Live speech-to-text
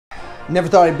Never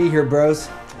thought I'd be here, bros.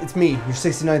 It's me, your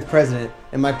 69th president,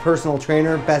 and my personal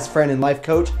trainer, best friend, and life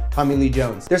coach, Tommy Lee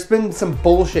Jones. There's been some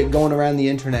bullshit going around the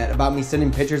internet about me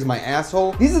sending pictures of my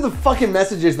asshole. These are the fucking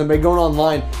messages that have been going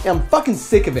online, and I'm fucking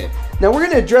sick of it. Now we're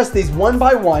gonna address these one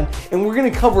by one, and we're gonna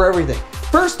cover everything.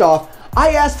 First off,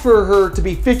 I asked for her to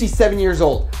be 57 years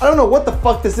old. I don't know what the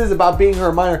fuck this is about being her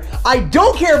a minor. I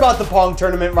don't care about the Pong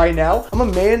tournament right now. I'm a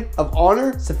man of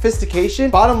honor,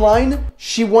 sophistication. Bottom line,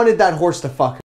 she wanted that horse to fuck her.